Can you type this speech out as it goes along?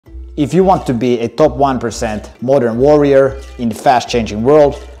If you want to be a top 1% modern warrior in the fast-changing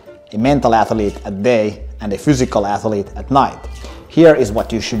world, a mental athlete at day and a physical athlete at night, here is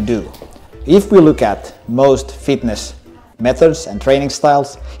what you should do. If we look at most fitness methods and training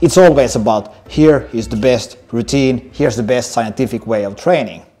styles, it's always about here is the best routine, here's the best scientific way of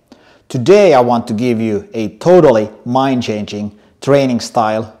training. Today I want to give you a totally mind-changing training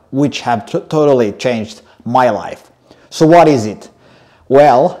style which have totally changed my life. So what is it?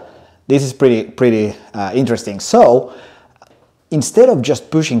 Well, this is pretty interesting. So instead of just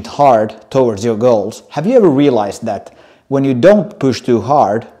pushing hard towards your goals, have you ever realized that when you don't push too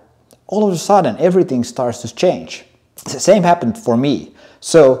hard, all of a sudden everything starts to change? The same happened for me.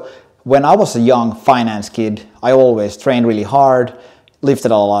 So when I was a young finance kid, I always trained really hard,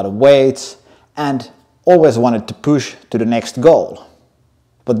 lifted a lot of weights, and always wanted to push to the next goal.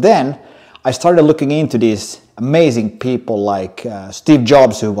 But then I started looking into these amazing people like Steve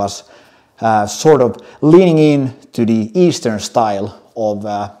Jobs, who was sort of leaning in to the Eastern style of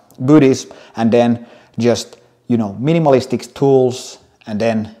Buddhism, and then just, minimalistic tools, and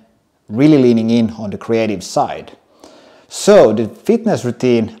then really leaning in on the creative side. So the fitness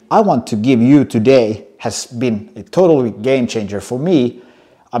routine I want to give you today has been a totally game changer for me.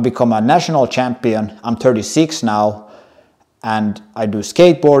 I've become a national champion. I'm 36 now, and I do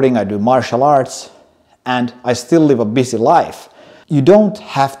skateboarding, I do martial arts, and I still live a busy life. You don't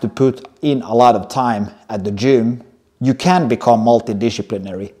have to put in a lot of time at the gym. You can become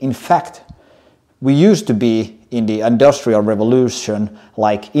multidisciplinary. In fact, we used to be in the Industrial Revolution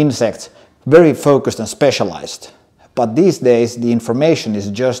like insects, very focused and specialized. But these days the information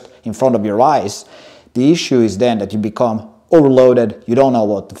is just in front of your eyes. The issue is then that you become overloaded, you don't know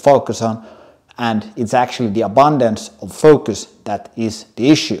what to focus on, and it's actually the abundance of focus that is the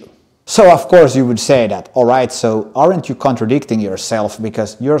issue. So of course you would say that, alright, so aren't you contradicting yourself,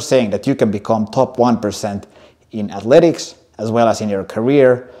 because you're saying that you can become top 1% in athletics as well as in your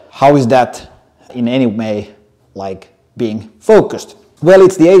career. How is that in any way like being focused? Well,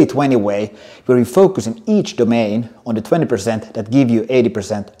 it's the 80-20 way, where you focus in each domain on the 20% that give you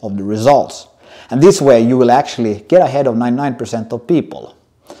 80% of the results. And this way you will actually get ahead of 99% of people.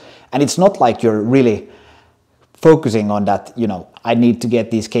 And it's not like you're really focusing on that, I need to get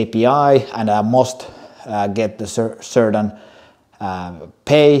this KPI and I must get the certain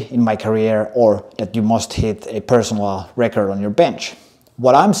pay in my career, or that you must hit a personal record on your bench.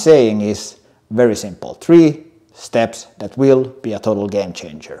 What I'm saying is very simple. 3 steps that will be a total game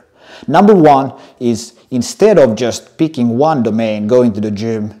changer. Number 1 is, instead of just picking one domain, going to the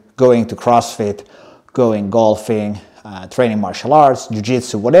gym, going to CrossFit, going golfing, training martial arts,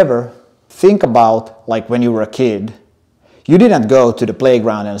 jiu-jitsu, whatever, think about like when you were a kid. You didn't go to the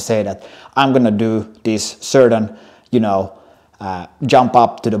playground and say that I'm gonna do this certain, jump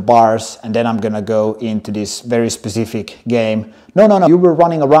up to the bars and then I'm gonna go into this very specific game. No. You were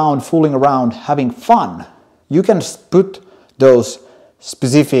running around, fooling around, having fun. You can put those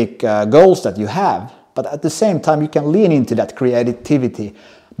specific goals that you have, but at the same time you can lean into that creativity,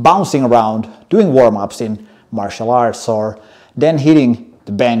 bouncing around, doing warm-ups in martial arts, or then hitting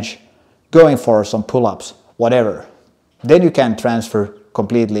the bench, going for some pull-ups, whatever. Then you can transfer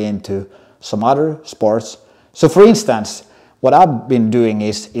completely into some other sports. So for instance, what I've been doing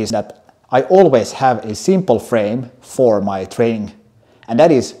is that I always have a simple frame for my training, and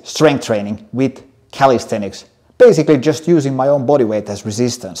that is strength training with calisthenics, basically just using my own body weight as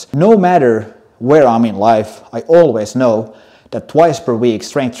resistance. No matter where I'm in life, I always know that twice per week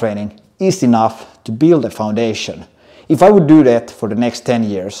strength training is enough to build a foundation. If I would do that for the next 10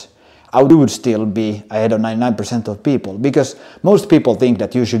 years, I would still be ahead of 99% of people, because most people think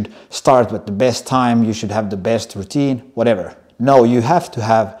that you should start with the best time, you should have the best routine, whatever. No, you have to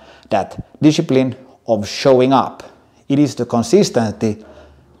have that discipline of showing up. It is the consistency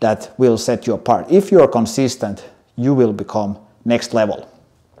that will set you apart. If you are consistent, you will become next level.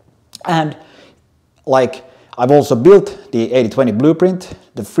 And like I've also built the 80-20 blueprint,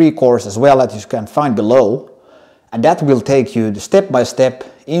 the free course as well, that you can find below, and that will take you step by step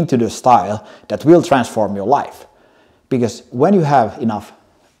into the style that will transform your life. Because when you have enough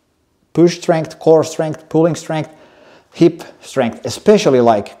push strength, core strength, pulling strength, hip strength, especially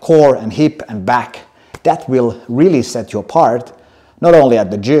like core and hip and back, that will really set you apart, not only at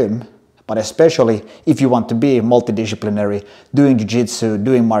the gym, but especially if you want to be multidisciplinary, doing jiu-jitsu,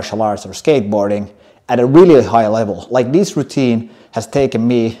 doing martial arts or skateboarding at a really high level. Like this routine has taken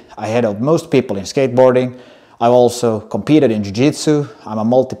me ahead of most people in skateboarding. I've also competed in jiu-jitsu. I'm a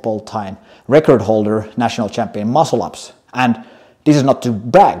multiple-time record holder, national champion muscle-ups. And this is not to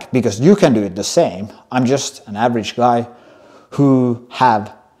brag, because you can do it the same. I'm just an average guy who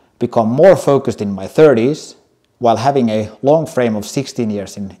have become more focused in my 30s while having a long frame of 16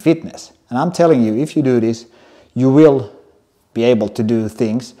 years in fitness. And I'm telling you, if you do this, you will be able to do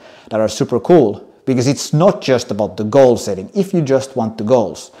things that are super cool, because it's not just about the goal setting. If you just want the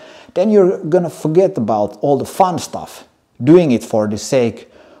goals, then you're gonna forget about all the fun stuff, doing it for the sake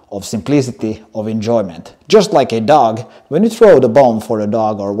of simplicity, of enjoyment. Just like a dog, when you throw the bone for the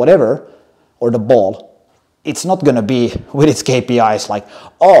dog or whatever, or the ball, it's not gonna be with its KPIs like,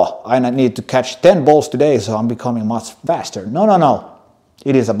 oh, I need to catch 10 balls today so I'm becoming much faster. No, no, no.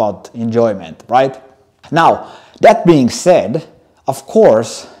 It is about enjoyment, right? Now, that being said, of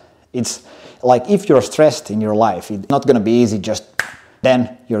course, it's like if you're stressed in your life, it's not gonna be easy just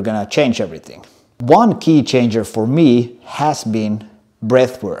then you're gonna change everything. One key changer for me has been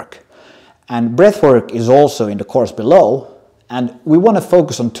breath work. And breath work is also in the course below, and we want to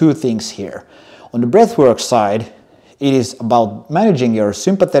focus on two things here. On the breath work side, it is about managing your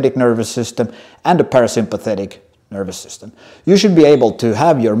sympathetic nervous system and the parasympathetic nervous system. You should be able to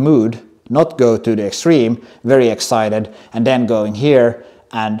have your mood not go to the extreme, very excited, and then going here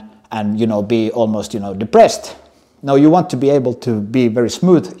and be almost depressed. No, you want to be able to be very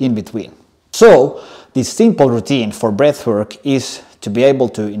smooth in between. So this simple routine for breath work is to be able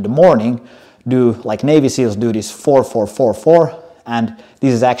to, in the morning, do like Navy SEALs do this 4-4-4-4, and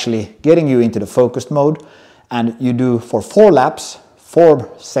this is actually getting you into the focused mode, and you do for 4 laps,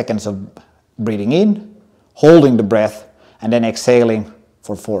 4 seconds of breathing in, holding the breath, and then exhaling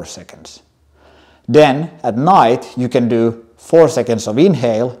for 4 seconds. Then at night you can do 4 seconds of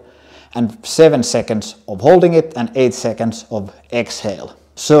inhale and 7 seconds of holding it and 8 seconds of exhale.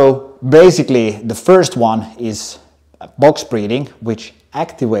 So basically the first one is box breathing, which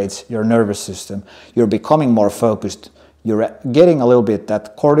activates your nervous system. You're becoming more focused. You're getting a little bit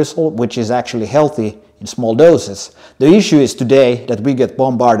that cortisol, which is actually healthy in small doses. The issue is today that we get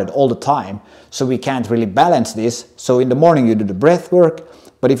bombarded all the time, so we can't really balance this. So in the morning you do the breath work,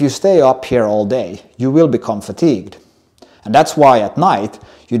 but if you stay up here all day, you will become fatigued. And that's why at night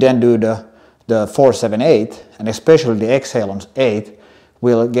you then do the 4-7-8, and especially the exhale on 8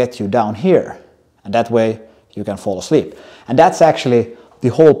 will get you down here. And that way you can fall asleep. And that's actually the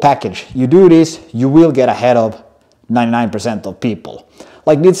whole package. You do this, you will get ahead of 99% of people.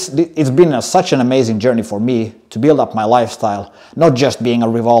 Like it's been such an amazing journey for me to build up my lifestyle, not just being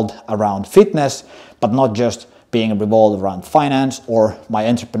revolved around fitness, but not just being revolved around finance or my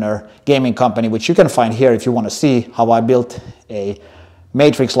entrepreneur gaming company, which you can find here if you want to see how I built a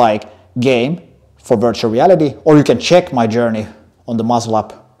Matrix-like game for virtual reality, or you can check my journey on the Muscle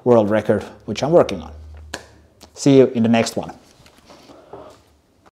Up world record, which I'm working on. See you in the next one.